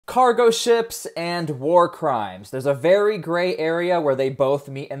cargo ships and war crimes. There's a very gray area where they both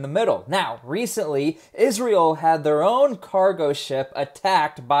meet in the middle. Now, recently, Israel had their own cargo ship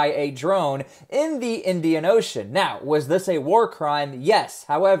attacked by a drone in the Indian Ocean. Now, was this a war crime? Yes.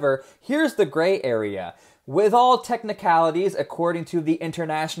 However, here's the gray area. With all technicalities, according to the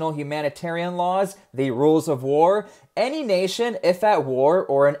international humanitarian laws, the rules of war, any nation, if at war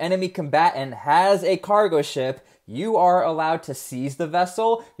or an enemy combatant has a cargo ship, you are allowed to seize the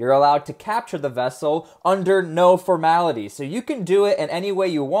vessel, you're allowed to capture the vessel under no formality. So you can do it in any way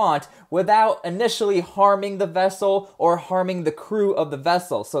you want without initially harming the vessel or harming the crew of the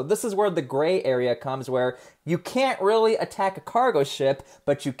vessel. So this is where the gray area comes, where you can't really attack a cargo ship,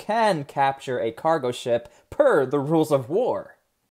 but you can capture a cargo ship per the rules of war.